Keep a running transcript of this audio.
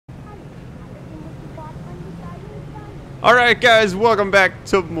Alright guys, welcome back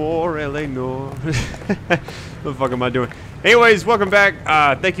to more LA Noire. What the fuck am I doing? Anyways, welcome back.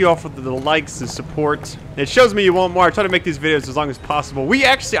 Thank you all for the likes, the support. It shows me you want more. I try to make these videos as long as possible.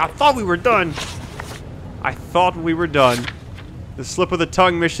 I thought we were done. The slip of the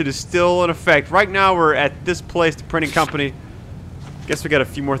tongue mission is still in effect. Right now we're at this place, the printing company. Guess we got a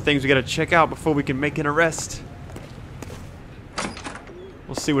few more things we gotta check out before we can make an arrest.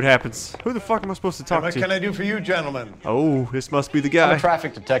 We'll see what happens. Who the fuck am I supposed to talk to? What can I do for you, gentlemen? Oh, this must be the guy. I'm a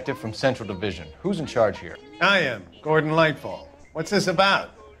traffic detective from Central Division. Who's in charge here? I am, Gordon Lightfall. What's this about?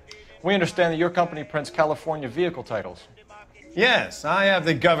 We understand that your company prints California vehicle titles. Yes, I have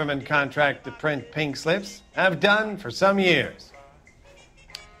the government contract to print pink slips. I've done for some years.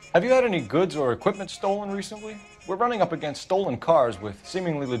 Have you had any goods or equipment stolen recently? We're running up against stolen cars with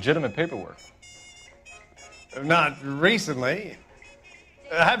seemingly legitimate paperwork. Not recently.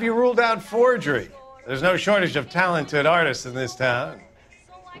 Have you ruled out forgery? There's no shortage of talented artists in this town.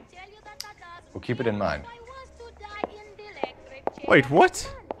 We'll keep it in mind. Wait,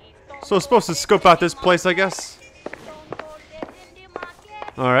 what? So I'm supposed to scope out this place, I guess?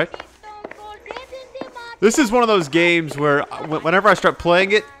 Alright. This is one of those games where whenever I start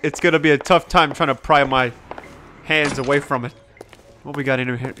playing it, it's gonna be a tough time trying to pry my hands away from it. What we got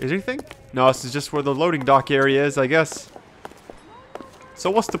in here? Is anything? No, this is just where the loading dock area is, I guess. So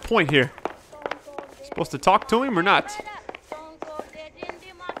what's the point here? Supposed to talk to him or not?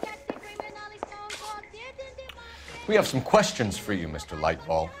 We have some questions for you, Mr.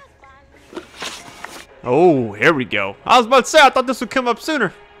 Lightfall. Oh, here we go. I was about to say, I thought this would come up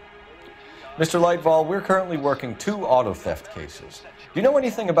sooner. Mr. Lightfall, we're currently working 2 auto theft cases. Do you know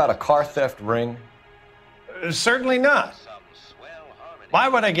anything about a car theft ring? Certainly not. Why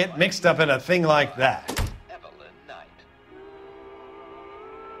would I get mixed up in a thing like that?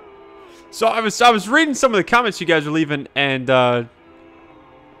 So I was reading some of the comments you guys are leaving, and I'm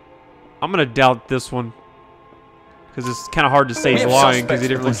gonna doubt this one because it's kind of hard to say he's lying because he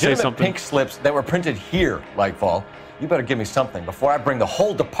didn't really say something. Pink slips that were printed here, Lightfall. You better give me something before I bring the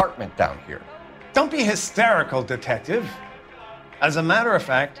whole department down here. Don't be hysterical, detective. As a matter of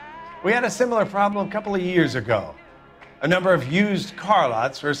fact, we had a similar problem a couple of years ago. A number of used car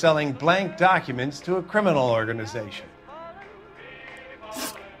lots were selling blank documents to a criminal organization.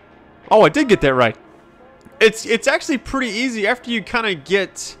 Oh, I did get that right. It's actually pretty easy after you kind of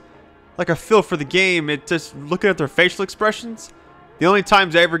get like a feel for the game. It just looking at their facial expressions. The only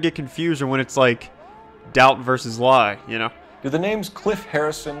times I ever get confused are when it's like doubt versus lie, you know. Do the names Cliff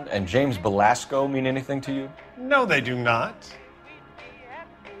Harrison and James Belasco mean anything to you? No, they do not.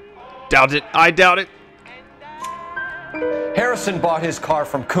 Doubt it. I doubt it. Harrison bought his car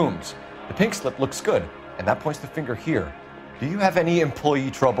from Coombs. The pink slip looks good, and that points the finger here. Do you have any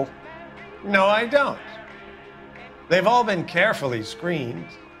employee trouble? No, I don't. They've all been carefully screened.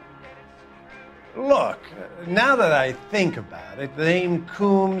 Look, now that I think about it, the name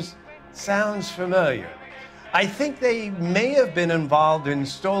Coombs sounds familiar. I think they may have been involved in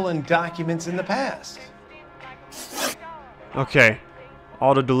stolen documents in the past. Okay.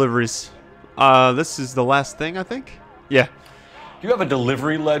 Auto deliveries. This is the last thing, I think? Yeah. Do you have a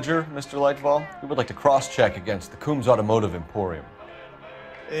delivery ledger, Mr. Lightfall? We would like to cross-check against the Coombs Automotive Emporium.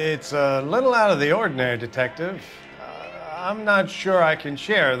 It's a little out of the ordinary, Detective. I'm not sure I can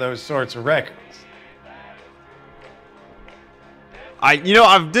share those sorts of records. I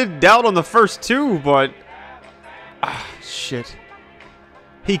did doubt on the first 2, but shit.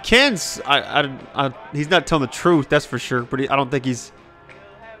 He can. He's not telling the truth, that's for sure. But I don't think he's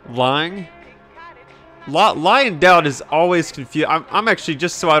lying. Lie and doubt is always confused. I'm actually,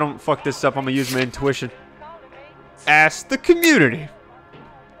 just so I don't fuck this up, I'm gonna use my intuition. Ask the community.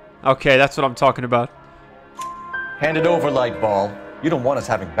 Okay, that's what I'm talking about. Hand it over, Lightball. You don't want us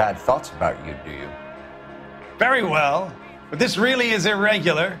having bad thoughts about you, do you? Very well, but this really is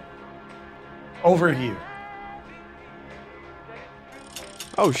irregular. Over here.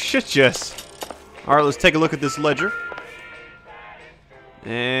 Oh shit, yes. Alright, let's take a look at this ledger.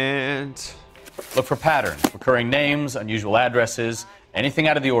 And look for patterns, recurring names, unusual addresses, anything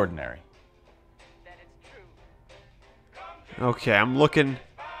out of the ordinary. okay, I'm looking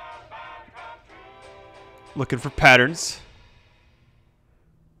for patterns.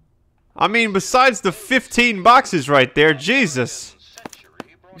 I mean, besides the 15 boxes right there, Jesus.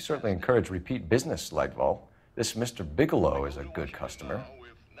 You certainly encourage repeat business, Lightball. This Mr. Bigelow is a good customer.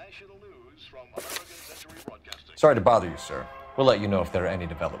 Sorry to bother you, sir. We'll let you know if there are any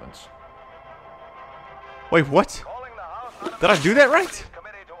developments. Wait, what? Did I do that right?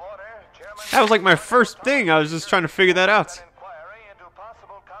 That was like my first thing. I was just trying to figure that out.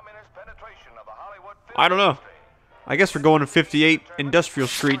 I don't know. I guess we're going to 58 Industrial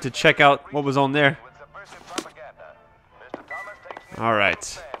Street to check out what was on there.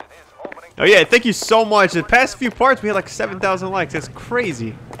 Alright. Oh yeah, thank you so much. The past few parts we had like 7,000 likes. That's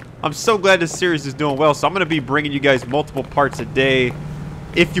crazy. I'm so glad this series is doing well. So I'm going to be bringing you guys multiple parts a day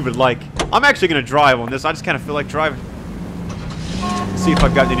if you would like. I'm actually going to drive on this. I just kind of feel like driving. See if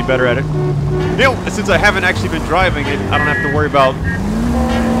I've gotten any better at it. You know, since I haven't actually been driving it, I don't have to worry about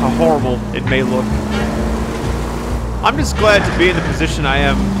how horrible it may look. I'm just glad to be in the position I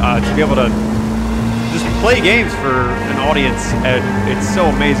am to be able to just play games for an audience, and it's so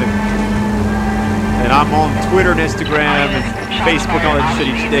amazing. And I'm on Twitter and Instagram and Facebook and all that shit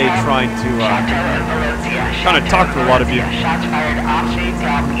each day trying to kind of talk to a lot of you.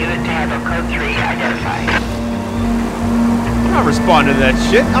 I'm not responding to that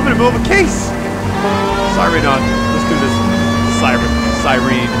shit. I'm gonna move a case. Siren on. Let's do this. Siren.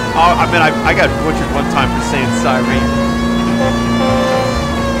 Oh, I mean, I got butchered one time for saying siren.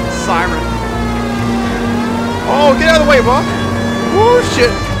 Siren. Oh, get out of the way, Bob. Oh,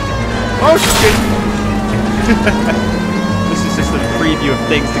 shit. Oh, shit. This is just a preview of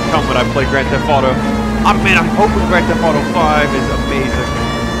things to come when I play Grand Theft Auto. Oh, man, I'm hoping Grand Theft Auto 5 is amazing.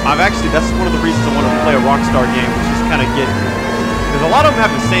 That's one of the reasons I want to play a Rockstar game, which is kind of get... Because a lot of them have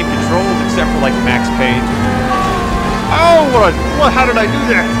the same controls, except for, like, Max Payne. Oh, how did I do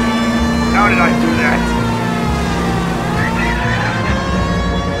that? How did I do that?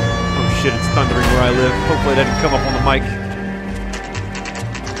 Oh, shit, it's thundering where I live. Hopefully that didn't come up on the mic.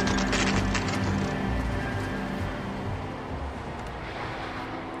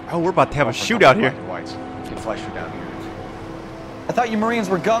 Oh, we're about to have a shootout here. I thought you Marines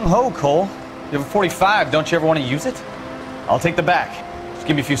were gung-ho, Cole. You have a 45. Don't you ever want to use it? I'll take the back. Just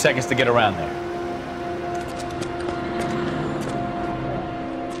give me a few seconds to get around there.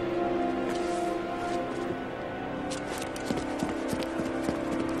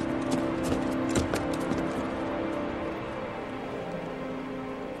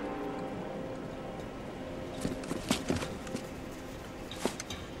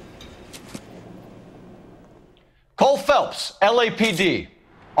 Cole Phelps, LAPD.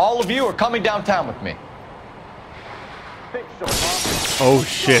 All of you are coming downtown with me. Oh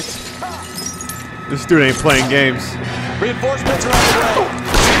shit. This dude ain't playing games. Reinforcements are on the way.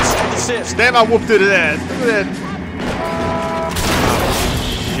 Assist. Damn, I whooped it ass. Look at that. Oh,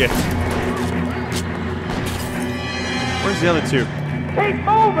 shit. Where's the other two? Keep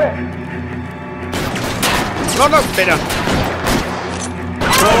moving! No, stay down.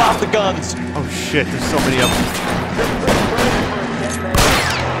 Throw out the guns. Oh shit, there's so many of them.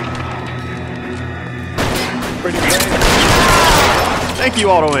 Thank you,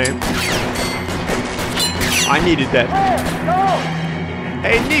 auto aim. I needed that.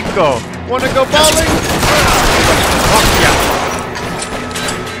 Hey, Nico, wanna go bowling? Oh, yeah.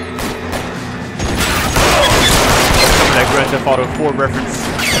 Some of that Grand Theft Auto 4 reference.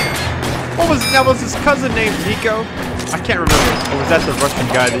 Was his cousin named Nico? I can't remember. Or was that the Russian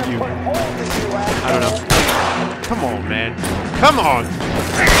guy that you... I don't know. Come on, man. Come on!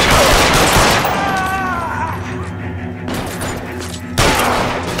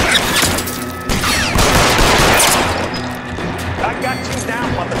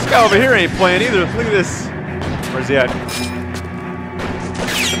 This guy over here ain't playing either. Look at this. Where's he at?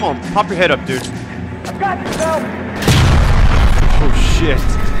 Come on, pop your head up, dude. I've got you, Phelps. Oh, shit.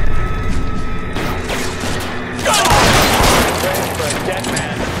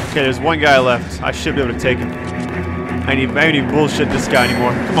 Okay, there's one guy left. I should be able to take him. I ain't even bullshit this guy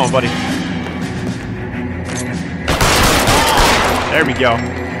anymore. Come on, buddy. There we go.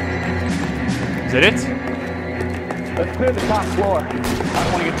 Is that it? Let's clear the top floor. I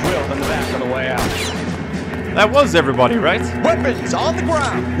don't want to get drilled in the back on the way out. That was everybody, right? Weapons on the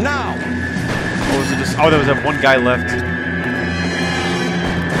ground, now! Or was it just... Oh, there was that one guy left.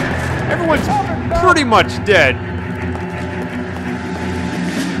 Everyone's pretty much dead.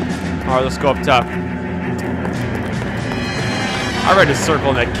 Alright, let's go up top. I read a circle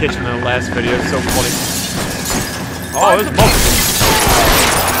in that kitchen in the last video. It's so funny. Oh, there's multiple.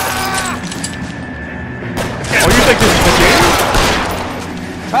 Oh, you think this is the game?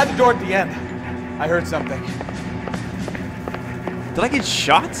 Try the door at the end. I heard something. Did I get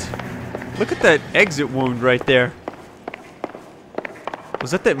shot? Look at that exit wound right there.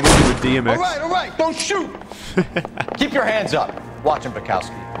 Was that movie with DMX? All right, don't shoot! Keep your hands up. Watch him,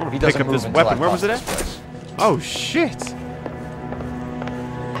 Bukowski. I want to pick up this weapon. Where was it at? Oh, shit.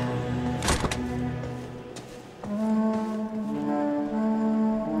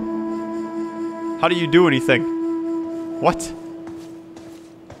 How do you do anything? What?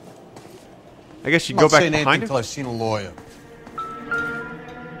 I guess you I'm go not back saying behind anything him. till I've seen a lawyer.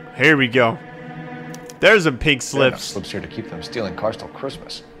 Here we go. There's some pink There are enough slips. slips here to keep them stealing cars till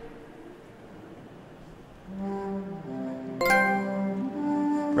Christmas.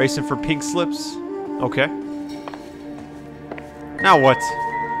 Racing for pink slips. Okay. Now what?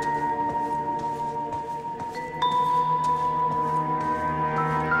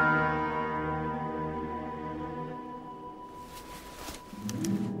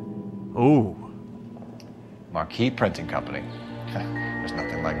 Ooh. Marquee Printing Company. There's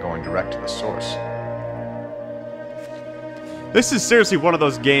nothing like going direct to the source. This is seriously one of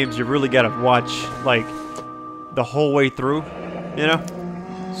those games you really gotta watch, like, the whole way through, you know?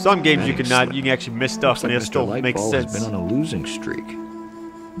 Some games you can actually miss stuff and it still makes sense. Has been on a losing streak.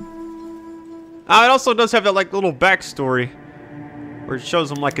 It also does have that, like, little backstory where it shows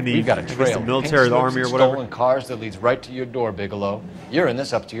them, like, in the, We've got a I guess, trail. the military or the army or whatever. Stolen cars that leads right to your door, Bigelow. You're in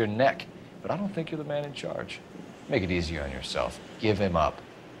this up to your neck, but I don't think you're the man in charge. Make it easier on yourself. Give him up.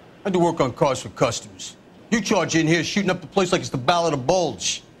 I do work on cars for customers. You charge in here shooting up the place like it's the Ballad of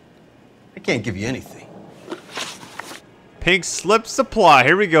Bulge. I can't give you anything. Pink slip supply.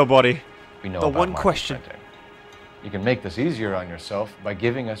 Here we go, buddy. We know The about one market question. printing. You can make this easier on yourself by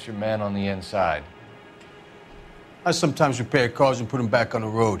giving us your man on the inside. I sometimes repair cars and put them back on the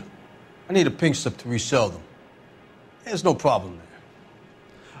road. I need a pink slip to resell them. There's no problem there.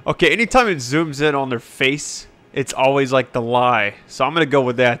 Okay, anytime it zooms in on their face, it's always like the lie. So I'm gonna go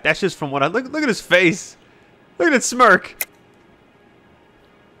with that. That's just from what I look at his face. Look at that smirk.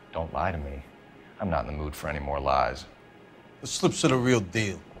 Don't lie to me. I'm not in the mood for any more lies. The slips are the real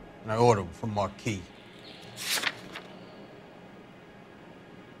deal, and I order them from Marquis.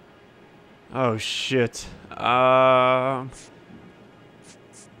 Oh shit. I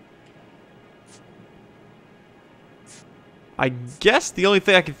guess the only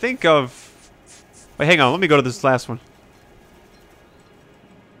thing I can think of. Wait, hang on. Let me go to this last one.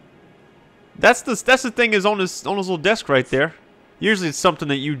 That's the thing is on his little desk right there. Usually it's something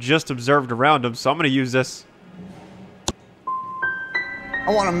that you just observed around him, so I'm gonna use this. I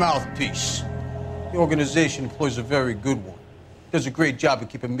want a mouthpiece. The organization employs a very good one. Does a great job of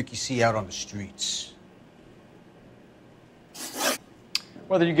keeping Mickey C out on the streets.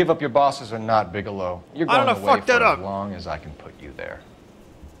 Whether you give up your bosses or not, Bigelow, you're I going don't know, away fuck for that as up. long as I can put you there.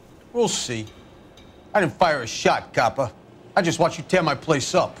 We'll see. I didn't fire a shot, copper. I just watched you tear my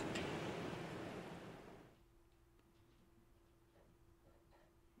place up.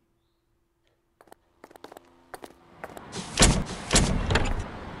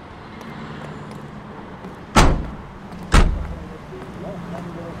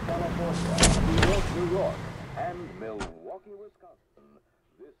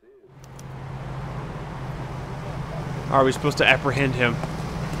 Are we supposed to apprehend him?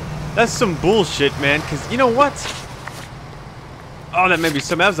 That's some bullshit, man, because you know what? Oh, that made me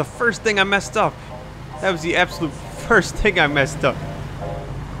so mad. That was the first thing I messed up. That was the absolute first thing I messed up.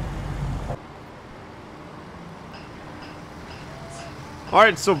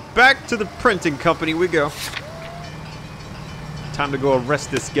 Alright, so back to the printing company we go. Time to go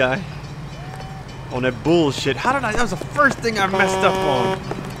arrest this guy. On that bullshit. How did I? That was the first thing I messed up on.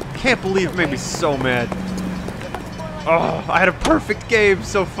 Can't believe it made me so mad. Oh, I had a perfect game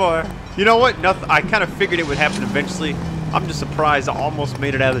so far. You know what? Nothing. I kind of figured it would happen eventually. I'm just surprised I almost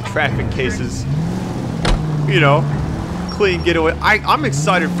made it out of the traffic cases. You know, clean getaway. I'm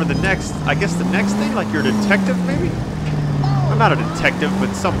excited for the next, I guess the next thing, like you're a detective maybe? I'm not a detective,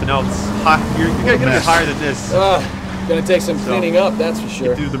 but something else. You're gonna be higher than this. Gonna take some cleaning up, that's for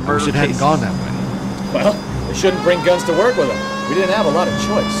sure. Do the Wish murder it hadn't cases. gone that way. Well, we shouldn't bring guns to work with them. We didn't have a lot of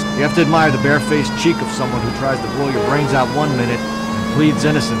choice. You have to admire the barefaced cheek of someone who tries to blow your brains out one minute and pleads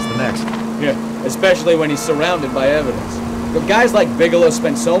innocence the next. Yeah, especially when he's surrounded by evidence. But guys like Bigelow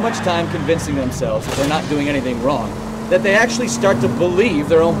spend so much time convincing themselves that they're not doing anything wrong that they actually start to believe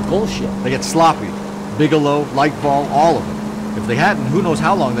their own bullshit. They get sloppy. Bigelow, Lightball, all of them. If they hadn't, who knows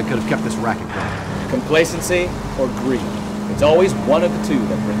how long they could have kept this racket going. Complacency or greed. It's always one of the two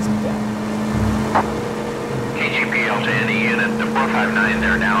that brings them down. KGPL to any unit, the 459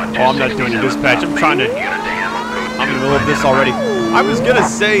 there now at Oh, I'm not doing dispatch. I'm trying to. I'm in the middle of this already. I was gonna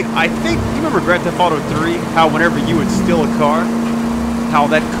say, I think you remember Grand Theft Auto 3? How whenever you would steal a car, how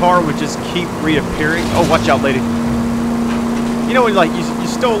that car would just keep reappearing. Oh, watch out, lady. You know when like you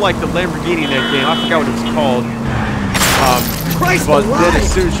stole like the Lamborghini in that game? I forgot what it was called. But then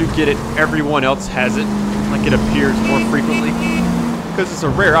as soon as you get it, everyone else has it. Like it appears more frequently because it's a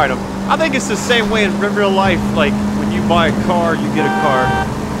rare item. I think it's the same way in real life. Like when you buy a car, you get a car.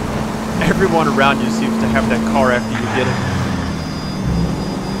 Everyone around you seems to have that car after you get it.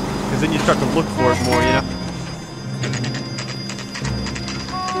 Because because then you start to look for it more, you know?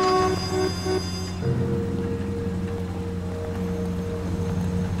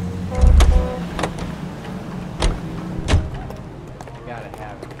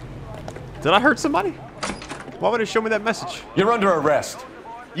 Did I hurt somebody? Why would it show me that message? You're under arrest.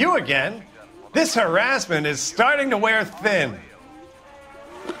 You again? This harassment is starting to wear thin.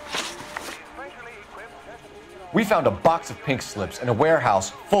 We found a box of pink slips in a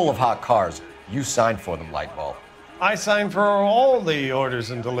warehouse full of hot cars. You signed for them, Lightball. I signed for all the orders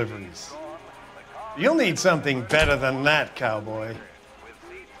and deliveries. You'll need something better than that, cowboy.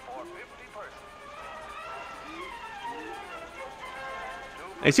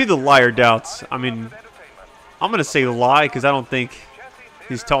 I see the liar doubts. I mean, I'm going to say lie because I don't think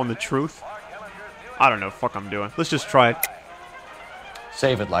he's telling the truth. I don't know what the fuck I'm doing. Let's just try it.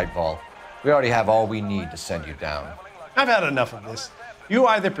 Save it, Lightball. We already have all we need to send you down. I've had enough of this. You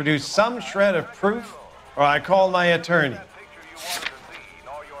either produce some shred of proof, or I call my attorney.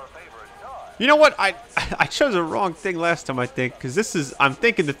 You know what? I chose a wrong thing last time, I think, because this is... I'm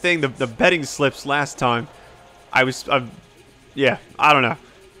thinking the betting slips last time. Yeah, I don't know.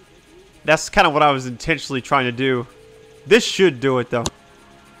 That's kind of what I was intentionally trying to do. This should do it, though.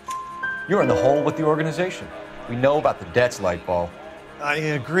 You're in the hole with the organization. We know about the debts, Lightball. I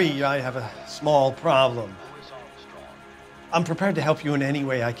agree. I have a small problem. I'm prepared to help you in any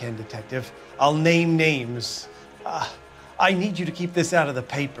way I can, Detective. I'll name names. I need you to keep this out of the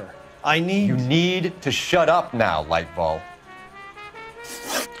paper. You need to shut up now, Lightball.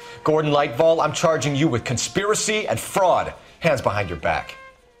 Gordon Lightball, I'm charging you with conspiracy and fraud. Hands behind your back.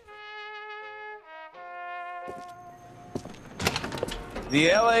 The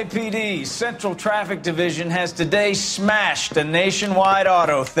LAPD Central Traffic Division has today smashed a nationwide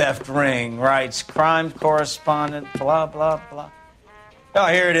auto theft ring, writes crime correspondent, blah, blah, blah. Oh,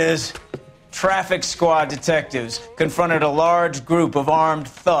 here it is. Traffic squad detectives confronted a large group of armed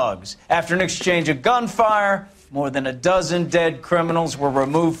thugs. After an exchange of gunfire, more than a dozen dead criminals were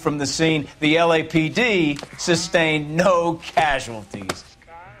removed from the scene. The LAPD sustained no casualties.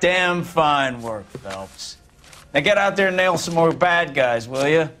 Damn fine work, Phelps. Now get out there and nail some more bad guys, will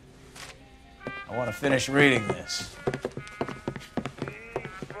you? I want to finish reading this.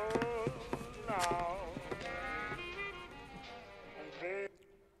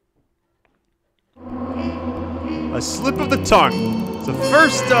 A slip of the tongue. It's the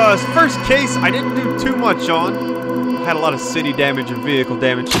first case I didn't do too much on. I had a lot of city damage and vehicle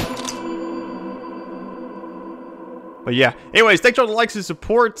damage. But yeah. Anyways, thanks for all the likes and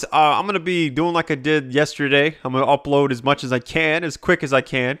support. I'm going to be doing like I did yesterday. I'm going to upload as much as I can, as quick as I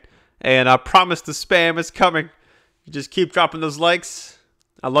can. And I promise the spam is coming. You just keep dropping those likes.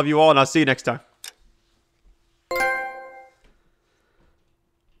 I love you all, and I'll see you next time.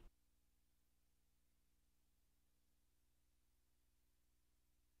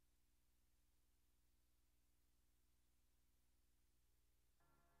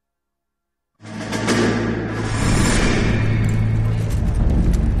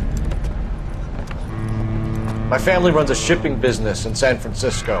 My family runs a shipping business in San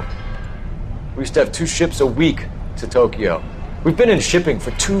Francisco. We used to have 2 ships a week to Tokyo. We've been in shipping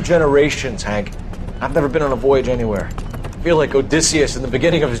for 2 generations, Hank. I've never been on a voyage anywhere. I feel like Odysseus in the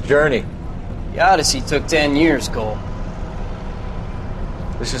beginning of his journey. The Odyssey took 10 years, Cole.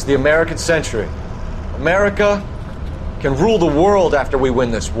 This is the American century. America can rule the world after we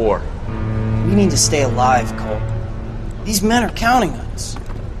win this war. We need to stay alive, Cole. These men are counting on us.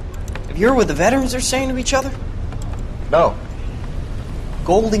 Have you heard what the veterans are saying to each other? No.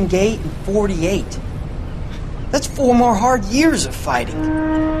 Golden Gate and 48. That's 4 more hard years of fighting.